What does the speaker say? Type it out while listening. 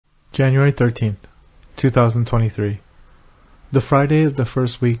January 13th, 2023. The Friday of the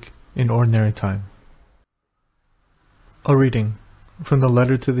first week in Ordinary Time. A reading from the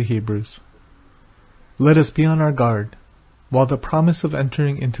letter to the Hebrews. Let us be on our guard, while the promise of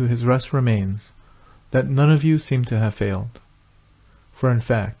entering into his rest remains, that none of you seem to have failed. For in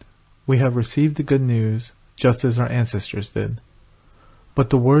fact, we have received the good news just as our ancestors did.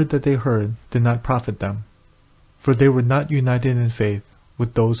 But the word that they heard did not profit them, for they were not united in faith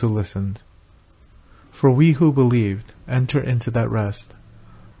with those who listened. For we who believed enter into that rest,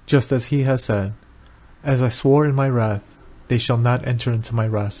 just as he has said, As I swore in my wrath, they shall not enter into my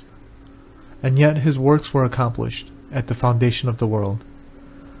rest. And yet his works were accomplished at the foundation of the world.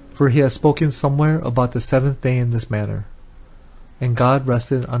 For he has spoken somewhere about the seventh day in this manner, and God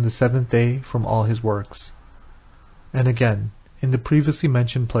rested on the seventh day from all his works. And again, in the previously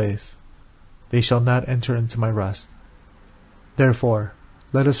mentioned place, they shall not enter into my rest. Therefore,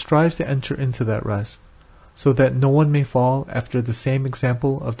 let us strive to enter into that rest, so that no one may fall after the same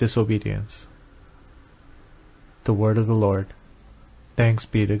example of disobedience. The word of the Lord. Thanks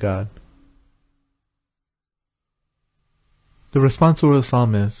be to God. The responsorial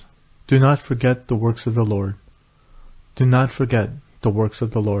psalm is, Do not forget the works of the Lord. Do not forget the works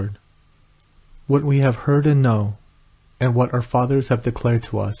of the Lord. What we have heard and know, and what our fathers have declared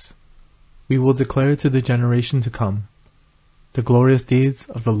to us, we will declare to the generation to come, the glorious deeds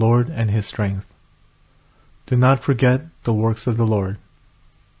of the Lord and his strength. Do not forget the works of the Lord,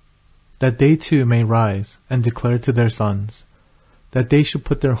 that they too may rise and declare to their sons, that they should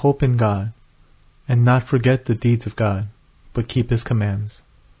put their hope in God, and not forget the deeds of God, but keep his commands.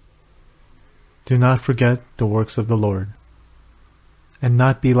 Do not forget the works of the Lord, and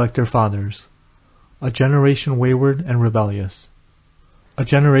not be like their fathers, a generation wayward and rebellious, a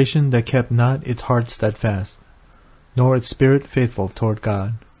generation that kept not its heart steadfast, nor its spirit faithful toward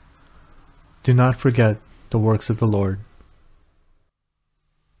God. Do not forget the works of the Lord.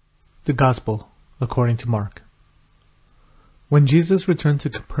 The Gospel according to Mark. When Jesus returned to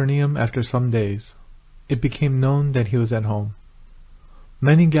Capernaum after some days, it became known that he was at home.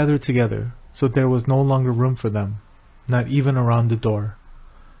 Many gathered together, so there was no longer room for them, not even around the door,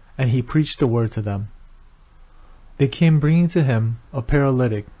 and he preached the word to them. They came bringing to him a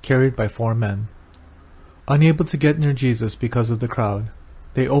paralytic carried by 4 men. Unable to get near Jesus because of the crowd,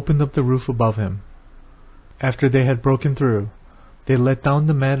 they opened up the roof above him. After they had broken through, they let down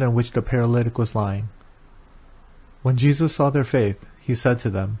the mat on which the paralytic was lying. When Jesus saw their faith, he said to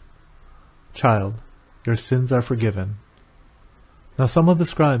them, Child, your sins are forgiven. Now some of the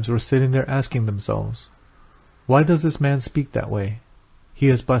scribes were sitting there asking themselves, Why does this man speak that way? He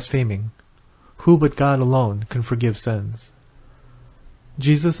is blaspheming. Who but God alone can forgive sins?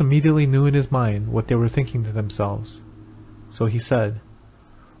 Jesus immediately knew in his mind what they were thinking to themselves. So he said,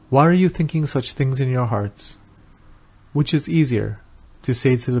 Why are you thinking such things in your hearts? Which is easier, to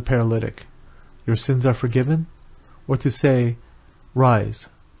say to the paralytic, Your sins are forgiven? Or to say, Rise,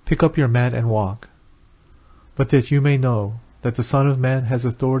 pick up your mat and walk? But that you may know that the Son of Man has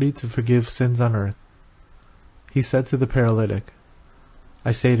authority to forgive sins on earth. He said to the paralytic,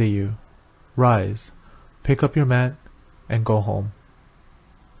 I say to you, Rise, pick up your mat, and go home.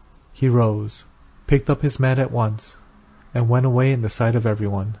 He rose, picked up his mat at once, and went away in the sight of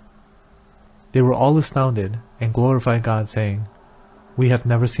everyone. They were all astounded and glorified God, saying, We have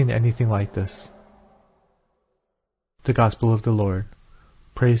never seen anything like this. The Gospel of the Lord.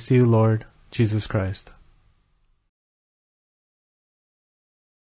 Praise to you, Lord Jesus Christ.